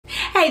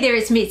Hey there,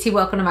 it's Mitzi.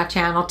 Welcome to my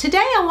channel. Today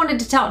I wanted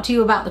to talk to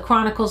you about the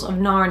Chronicles of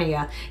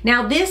Narnia.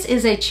 Now this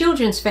is a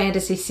children's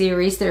fantasy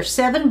series. There's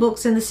 7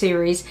 books in the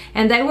series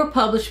and they were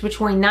published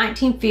between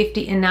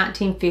 1950 and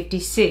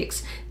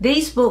 1956.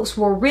 These books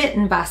were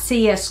written by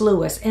C.S.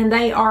 Lewis and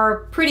they are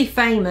pretty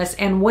famous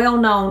and well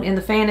known in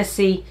the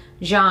fantasy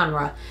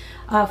genre.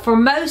 For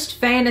most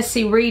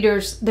fantasy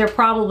readers, they're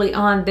probably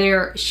on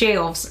their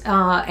shelves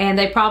and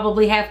they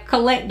probably have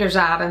collector's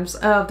items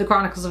of the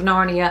Chronicles of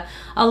Narnia.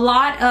 A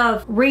lot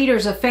of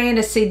readers of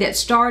fantasy that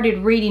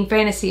started reading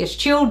fantasy as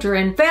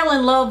children fell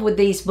in love with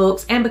these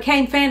books and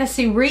became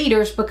fantasy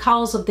readers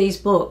because of these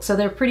books. So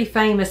they're pretty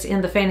famous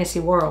in the fantasy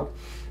world.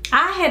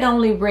 I had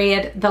only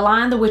read The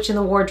Lion, the Witch, and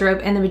the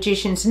Wardrobe and The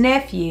Magician's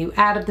Nephew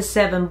out of the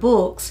 7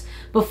 books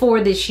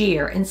before this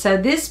year. And so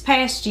this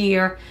past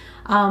year,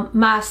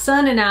 my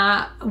son and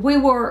I, we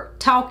were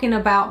talking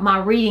about my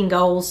reading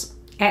goals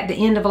at the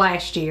end of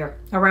last year,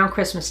 around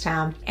Christmas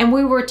time. And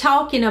we were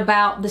talking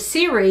about the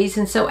series,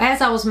 and so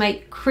as I was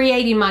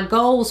creating my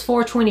goals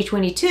for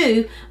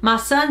 2022, my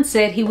son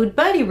said he would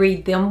buddy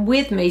read them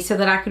with me so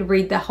that I could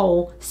read the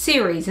whole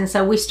series. And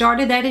so we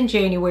started that in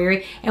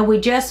January, and we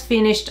just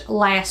finished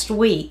last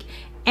week.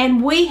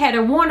 And we had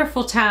a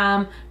wonderful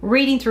time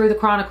reading through the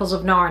Chronicles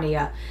of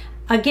Narnia.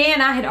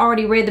 Again, I had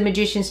already read The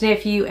Magician's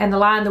Nephew and The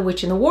Lion, the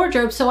Witch, and the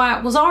Wardrobe, so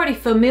I was already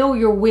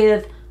familiar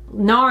with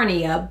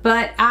Narnia,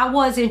 but I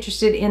was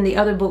interested in the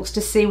other books to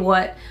see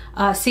what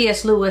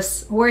C.S.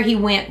 Lewis, where he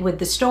went with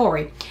the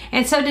story.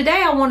 And so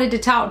today I wanted to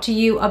talk to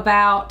you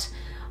about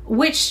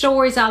which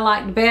stories I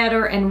liked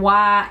better and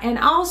why, and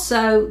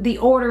also the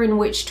order in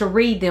which to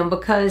read them,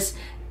 because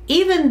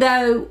even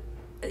though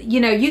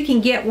you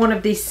can get one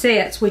of these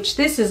sets, which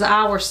this is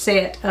our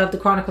set of the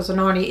Chronicles of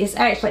Narnia, is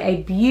actually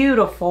a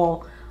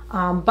beautiful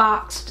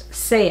boxed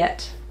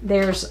set.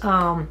 There's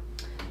that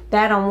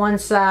on one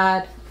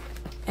side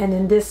and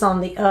then this on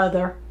the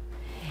other,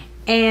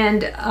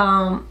 and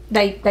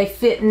they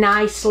fit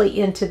nicely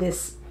into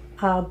this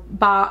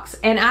box.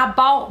 And I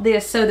bought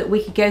this so that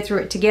we could go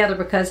through it together,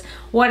 because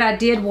what I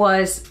did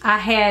was I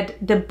had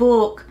the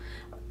book.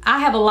 I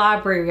have a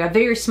library, a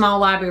very small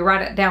library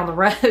right down the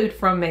road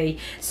from me.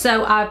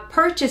 So I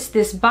purchased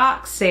this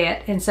box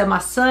set, and so my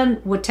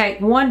son would take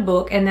one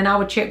book and then I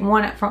would check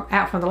one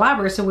out from the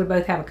library, so we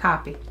both have a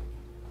copy.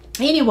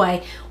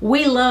 Anyway,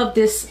 we love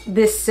this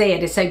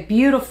set. It's a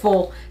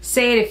beautiful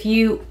set. If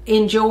you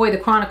enjoy the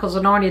Chronicles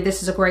of Narnia,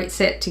 this is a great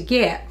set to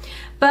get.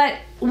 But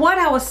what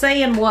I was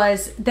saying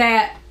was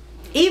that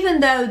even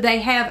though they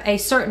have a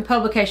certain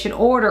publication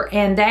order,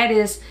 and that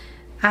is,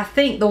 I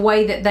think, the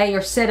way that they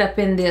are set up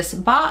in this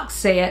box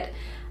set,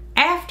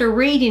 after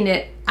reading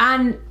it,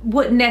 I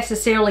wouldn't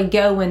necessarily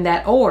go in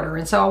that order.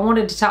 And so I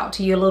wanted to talk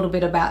to you a little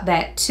bit about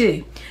that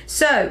too.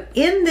 So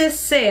in this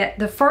set,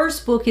 the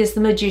first book is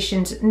The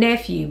Magician's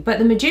Nephew, but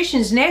The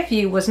Magician's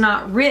Nephew was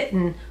not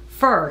written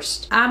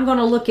first. I'm going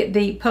to look at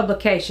the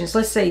publications.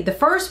 Let's see. The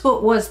first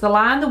book was The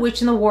Lion, the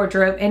Witch, and the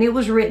Wardrobe, and it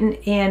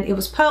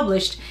was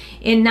published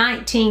in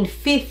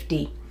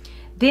 1950.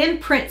 Then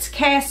Prince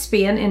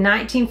Caspian in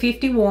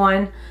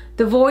 1951,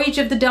 The Voyage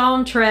of the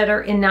Dawn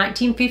Treader in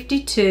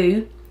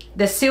 1952,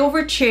 The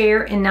Silver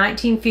Chair in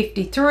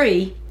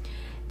 1953.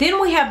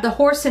 Then we have The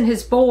Horse and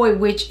His Boy,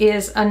 which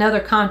is another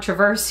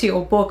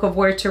controversial book of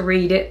where to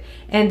read it,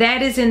 and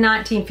that is in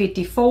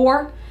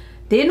 1954.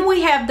 Then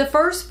we have the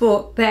first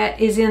book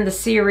that is in the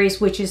series,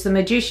 which is The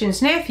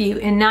Magician's Nephew,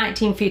 in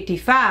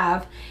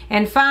 1955.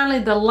 And finally,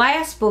 the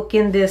last book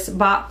in this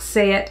box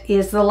set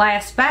is The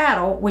Last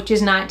Battle, which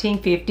is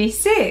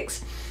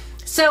 1956.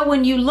 So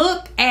when you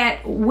look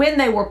at when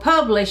they were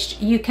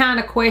published, you kind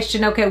of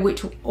question, okay,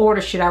 which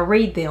order should I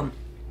read them?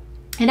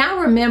 And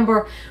I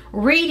remember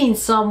reading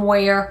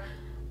somewhere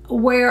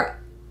where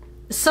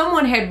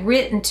someone had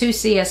written to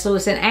C.S.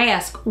 Lewis and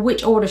asked,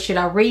 which order should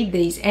I read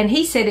these? And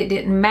he said it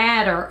didn't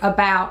matter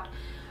about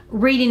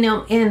reading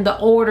them in the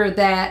order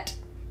that,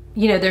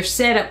 they're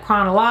set up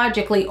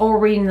chronologically, or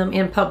reading them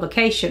in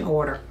publication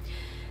order.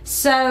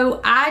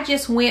 So I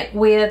just went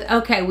with,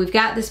 okay, we've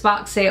got this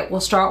box set. We'll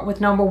start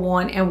with number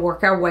 1 and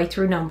work our way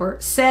through number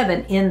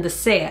 7 in the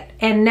set.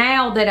 And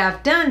now that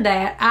I've done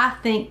that, I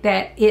think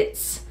that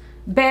it's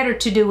better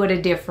to do it a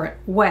different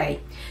way.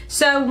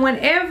 So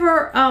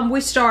whenever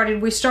we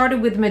started with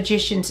The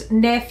Magician's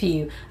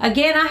Nephew.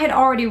 Again, I had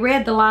already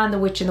read The Lion, the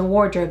Witch, and the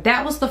Wardrobe.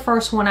 That was the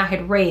first one I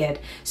had read.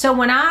 So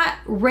when I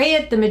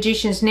read The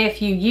Magician's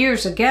Nephew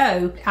years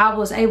ago, I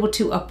was able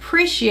to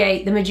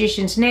appreciate The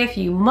Magician's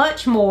Nephew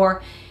much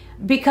more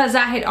because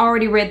I had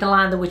already read The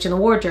Lion, the Witch, and the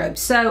Wardrobe.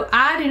 So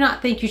I do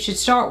not think you should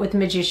start with The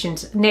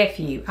Magician's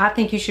Nephew. I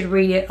think you should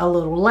read it a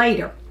little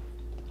later.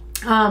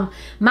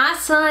 My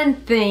son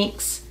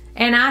thinks,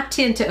 and I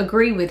tend to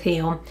agree with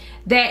him,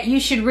 that you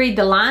should read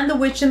The Lion, the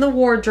Witch, and the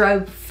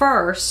Wardrobe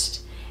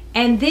first,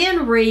 and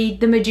then read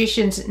The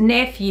Magician's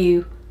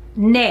Nephew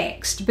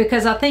next,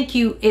 because I think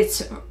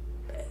The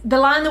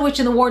Lion, the Witch,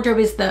 and the Wardrobe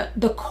is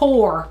the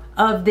core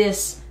of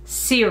this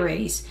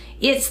series.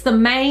 It's the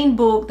main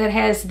book that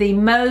has the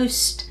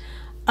most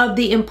of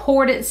the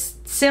important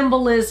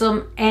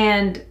symbolism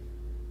and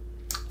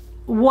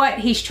what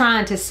he's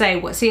trying to say,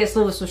 what C.S.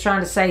 Lewis was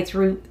trying to say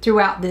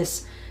throughout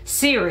this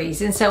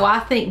series. And so I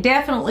think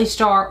definitely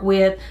start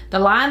with The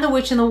Lion, the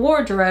Witch, and the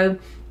Wardrobe,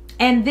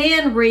 and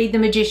then read The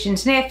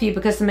Magician's Nephew,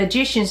 because The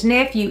Magician's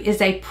Nephew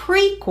is a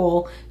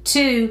prequel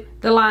to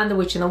The Lion, the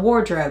Witch, and the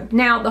Wardrobe.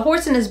 Now, The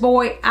Horse and His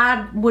Boy,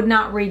 I would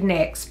not read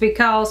next,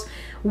 because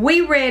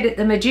we read it,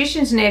 The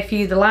Magician's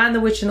Nephew, The Lion, the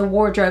Witch, and the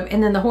Wardrobe,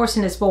 and then The Horse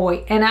and His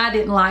Boy, and I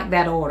didn't like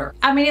that order.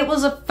 I mean, it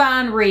was a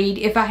fine read.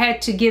 If I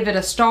had to give it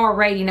a star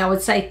rating, I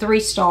would say 3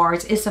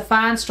 stars. It's a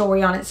fine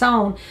story on its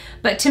own,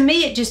 but to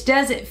me, it just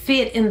doesn't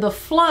fit in the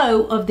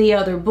flow of the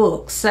other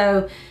books.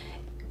 So,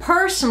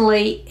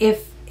 personally,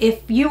 if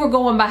you were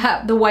going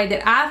by the way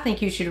that I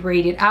think you should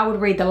read it, I would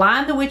read The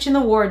Lion, the Witch, and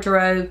the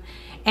Wardrobe,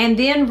 and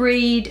then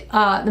read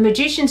The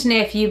Magician's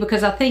Nephew,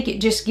 because I think it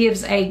just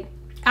gives a,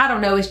 I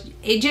don't know,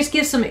 it just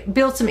gives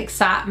builds some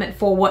excitement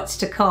for what's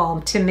to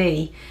come to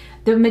me.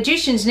 The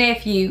Magician's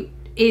Nephew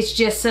is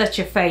just such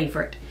a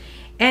favorite.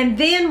 And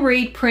then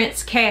read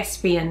Prince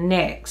Caspian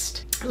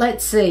next.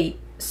 Let's see.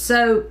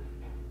 So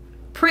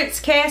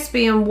Prince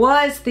Caspian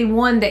was the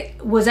one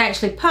that was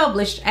actually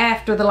published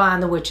after The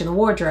Lion, the Witch, and the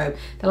Wardrobe.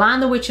 The Lion,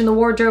 the Witch, and the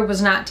Wardrobe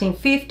was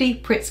 1950.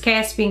 Prince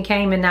Caspian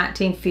came in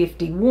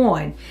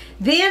 1951.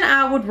 Then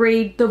I would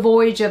read The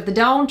Voyage of the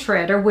Dawn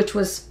Treader, which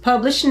was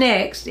published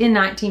next in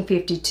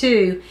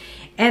 1952.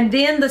 And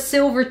then The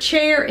Silver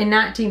Chair in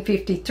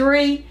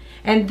 1953.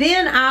 And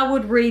then I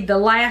would read The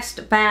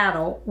Last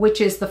Battle, which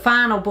is the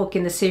final book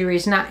in the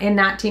series. In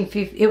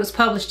 1950, it was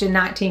published in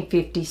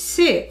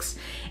 1956.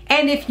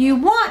 And if you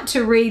want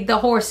to read The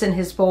Horse and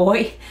His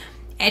Boy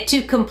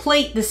to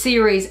complete the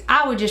series,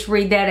 I would just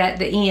read that at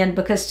the end,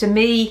 because to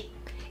me,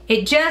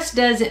 it just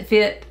doesn't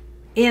fit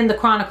in the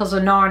Chronicles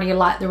of Narnia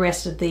like the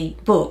rest of the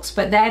books.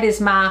 But that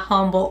is my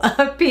humble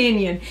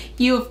opinion.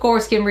 You, of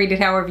course, can read it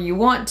however you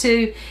want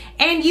to,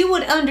 and you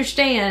would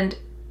understand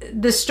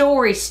the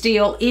story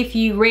still if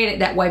you read it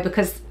that way,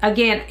 because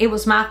again, it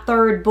was my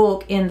 3rd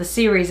book in the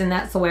series, and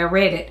that's the way I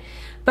read it.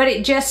 But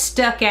it just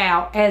stuck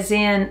out as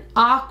in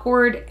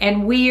awkward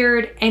and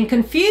weird and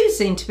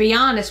confusing, to be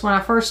honest. When I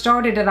first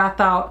started it, I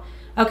thought,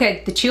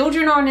 okay, the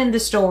children aren't in the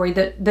story.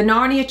 The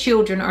Narnia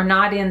children are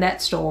not in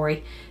that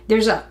story.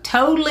 There's a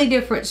totally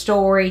different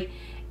story,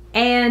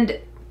 and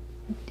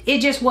it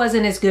just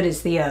wasn't as good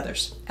as the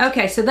others.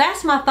 Okay, so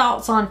that's my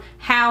thoughts on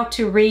how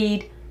to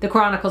read the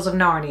Chronicles of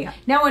Narnia.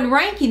 Now, in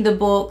ranking the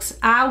books,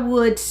 I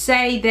would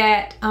say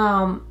that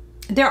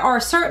there are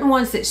certain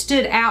ones that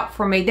stood out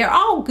for me. They're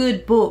all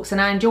good books, and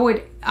I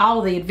enjoyed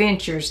all the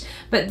adventures,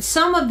 but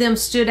some of them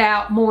stood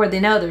out more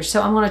than others.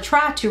 So I'm going to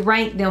try to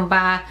rank them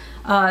by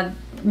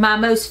my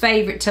most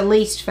favorite to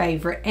least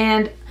favorite.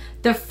 And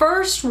the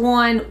first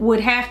one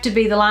would have to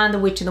be The Lion, the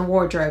Witch, and the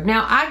Wardrobe.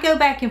 Now, I go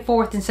back and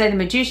forth and say The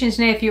Magician's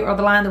Nephew or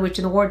The Lion, the Witch,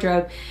 and the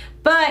Wardrobe.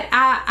 But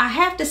I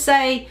have to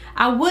say,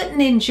 I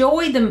wouldn't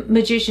enjoy The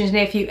Magician's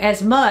Nephew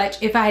as much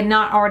if I had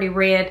not already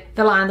read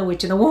The Lion, the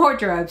Witch, and the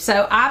Wardrobe.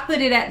 So I put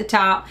it at the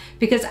top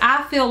because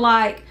I feel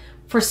like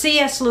for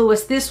C.S.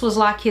 Lewis, this was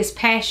like his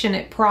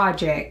passionate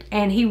project.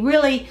 And he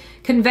really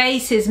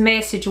conveys his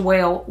message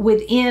well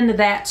within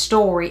that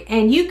story.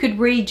 And you could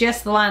read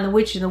just The Lion, the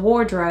Witch, and the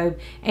Wardrobe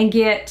and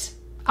get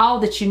all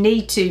that you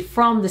need to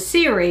from the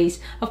series.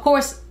 Of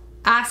course,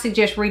 I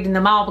suggest reading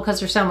them all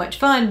because they're so much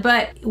fun,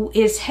 but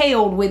is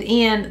held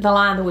within The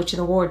Lion, the Witch, and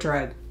the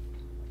Wardrobe.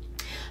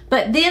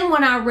 But then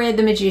when I read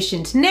The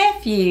Magician's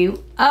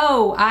Nephew,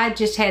 oh, I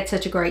just had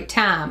such a great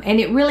time. And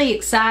it really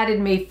excited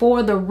me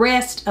for the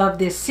rest of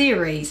this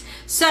series.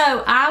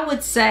 So I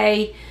would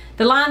say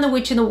The Lion, the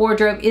Witch, and the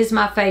Wardrobe is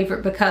my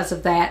favorite because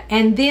of that.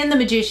 And then The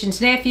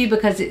Magician's Nephew,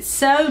 because it's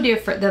so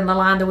different than The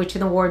Lion, the Witch,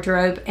 and the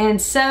Wardrobe, and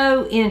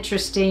so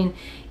interesting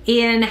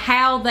in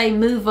how they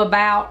move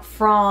about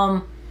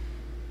from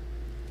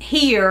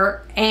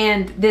here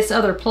and this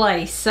other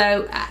place.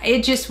 So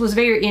it just was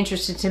very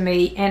interesting to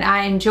me, and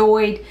I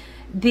enjoyed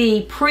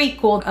the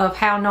prequel of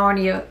how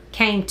Narnia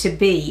came to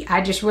be. I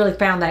just really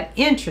found that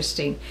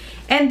interesting.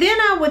 And then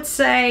I would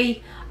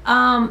say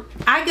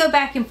I go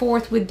back and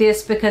forth with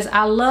this because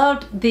I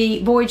loved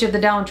the Voyage of the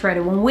Dawn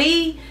Treader. When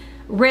we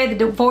read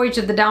the Voyage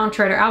of the Dawn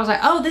Treader, I was like,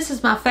 oh, this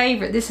is my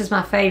favorite. This is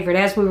my favorite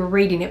as we were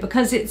reading it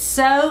because it's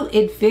so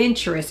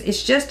adventurous.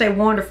 It's just a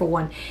wonderful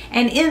one.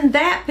 And in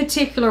that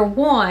particular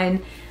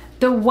one,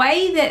 the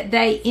way that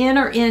they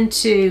enter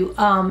into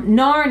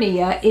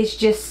Narnia is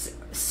just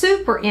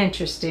super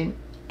interesting.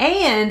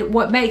 And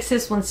what makes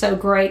this one so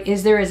great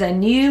is there is a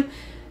new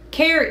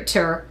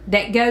character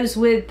that goes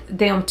with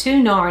them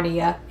to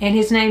Narnia, and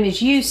his name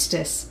is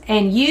Eustace.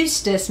 And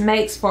Eustace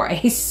makes for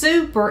a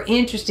super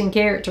interesting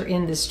character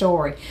in the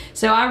story.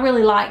 So I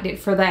really liked it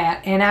for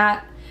that. And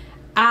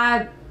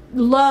I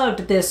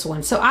loved this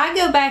one. So I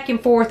go back and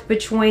forth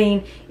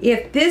between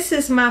if this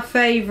is my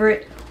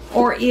favorite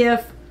or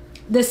if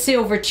The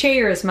Silver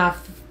Chair is my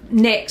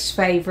next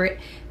favorite,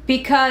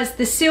 because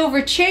The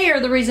Silver Chair,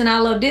 the reason I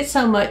loved it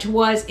so much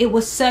was it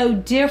was so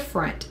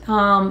different.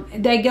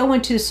 They go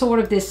into sort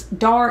of this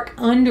dark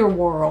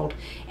underworld,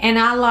 and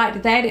I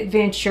liked that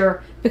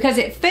adventure because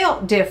it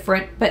felt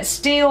different, but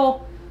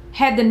still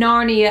had the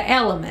Narnia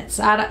elements.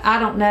 I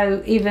don't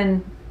know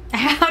even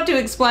how to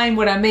explain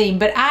what I mean,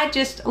 but I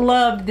just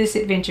loved this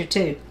adventure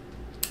too.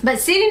 But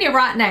sitting here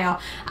right now,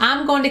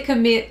 I'm going to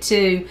commit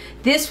to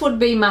this would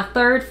be my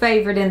third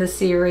favorite in the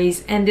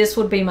series, and this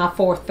would be my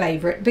fourth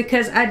favorite,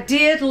 because I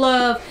did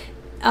love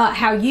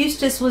how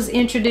Eustace was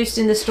introduced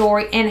in the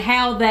story and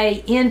how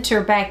they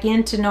enter back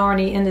into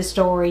Narnia in the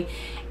story.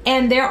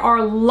 And there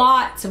are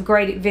lots of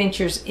great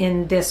adventures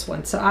in this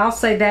one. So I'll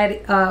say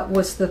that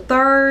was the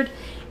third.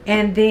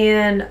 And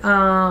then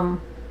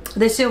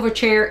the Silver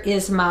Chair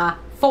is my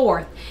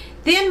fourth.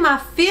 Then my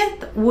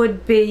fifth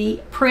would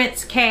be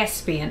Prince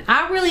Caspian.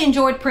 I really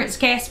enjoyed Prince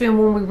Caspian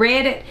when we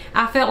read it.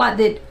 I felt like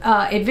the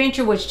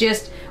adventure was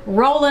just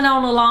rolling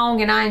on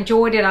along, and I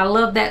enjoyed it. I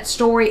love that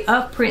story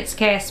of Prince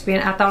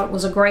Caspian. I thought it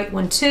was a great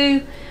one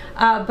too.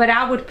 But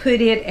I would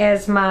put it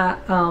as my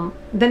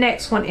the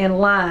next one in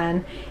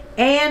line.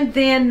 And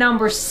then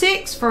number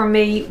 6 for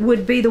me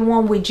would be the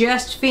one we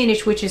just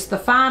finished, which is the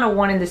final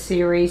one in the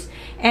series,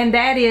 and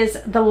that is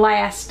The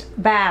Last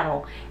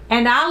Battle.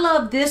 And I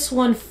love this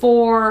one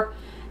for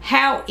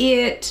how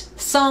it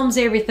sums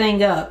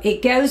everything up.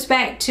 It goes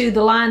back to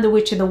The Lion, the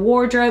Witch, and the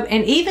Wardrobe,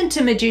 and even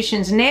to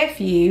Magician's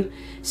Nephew.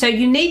 So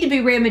you need to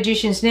be read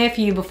Magician's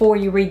Nephew before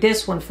you read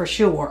this one for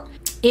sure.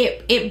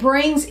 It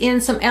brings in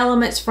some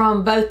elements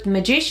from both The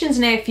Magician's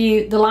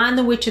Nephew, The Lion,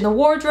 the Witch, and the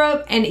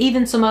Wardrobe, and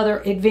even some other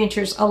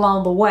adventures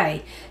along the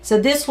way. So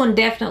this one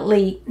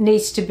definitely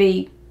needs to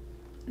be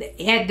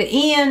at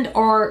the end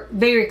or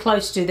very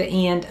close to the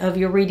end of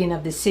your reading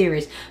of this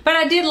series. But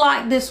I did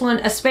like this one,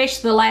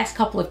 especially the last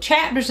couple of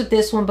chapters of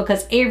this one,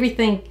 because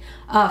everything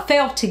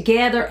fell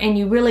together and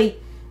you really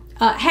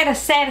had a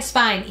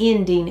satisfying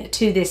ending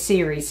to this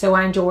series. So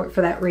I enjoy it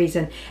for that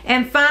reason.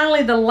 And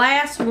finally, the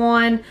last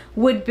one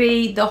would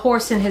be The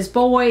Horse and His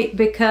Boy,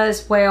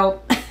 because,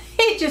 well,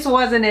 it just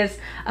wasn't as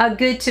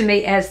good to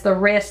me as the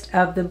rest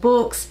of the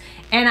books.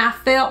 And I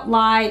felt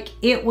like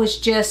it was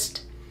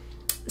just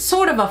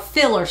sort of a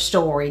filler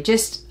story,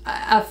 just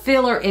a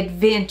filler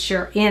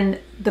adventure in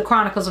the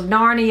Chronicles of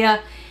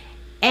Narnia.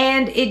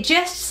 And it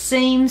just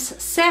seems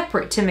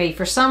separate to me.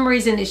 For some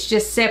reason, it's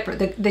just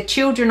separate. The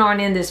children aren't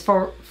in this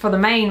for the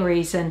main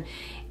reason.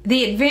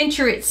 The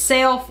adventure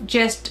itself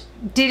just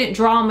didn't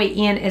draw me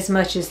in as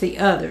much as the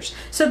others.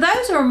 So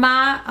those are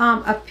my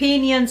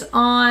opinions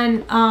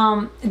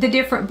on the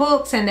different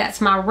books, and that's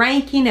my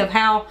ranking of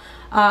how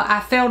I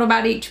felt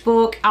about each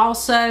book.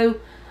 Also,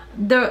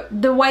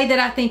 the way that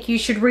I think you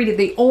should read it,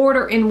 the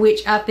order in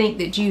which I think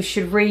that you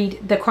should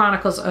read the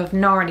Chronicles of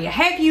Narnia.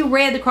 Have you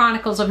read the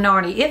Chronicles of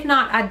Narnia? If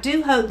not, I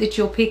do hope that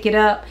you'll pick it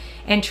up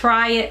and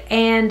try it.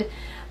 And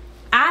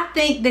I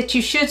think that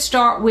you should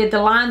start with The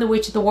Lion, the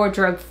Witch, and the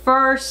Wardrobe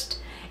first,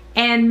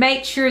 and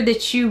make sure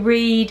that you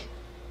read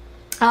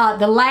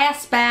The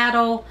Last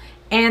Battle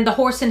and The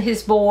Horse and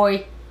His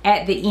Boy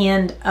at the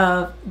end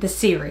of the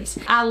series.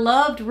 I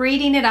loved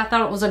reading it. I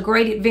thought it was a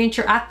great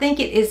adventure. I think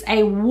it is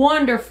a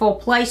wonderful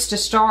place to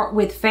start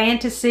with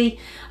fantasy.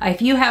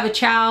 If you have a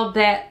child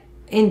that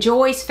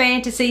enjoys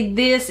fantasy,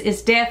 this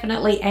is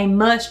definitely a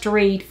must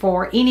read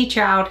for any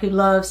child who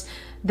loves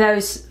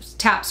those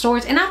type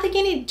stories. And I think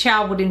any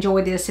child would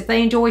enjoy this if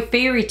they enjoy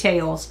fairy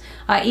tales.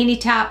 Any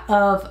type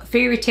of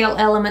fairy tale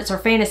elements or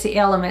fantasy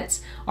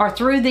elements are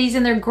through these,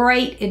 and they're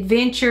great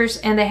adventures,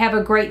 and they have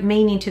a great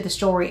meaning to the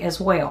story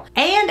as well.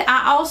 And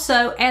I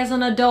also, as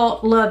an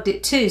adult, loved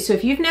it too. So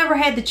if you've never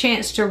had the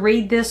chance to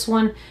read this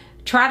one,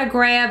 try to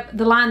grab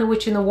The Lion, the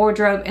Witch, and the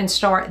Wardrobe and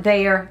start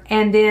there.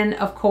 And then,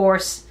 of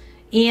course,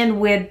 end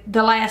with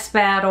The Last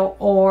Battle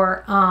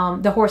or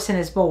The Horse and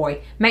His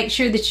Boy. Make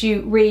sure that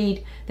you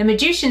read The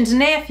Magician's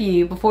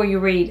Nephew before you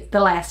read The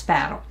Last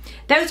Battle.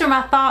 Those are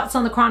my thoughts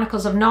on the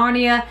Chronicles of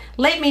Narnia.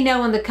 Let me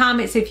know in the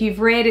comments if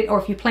you've read it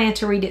or if you plan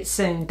to read it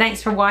soon.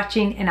 Thanks for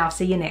watching, and I'll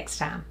see you next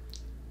time.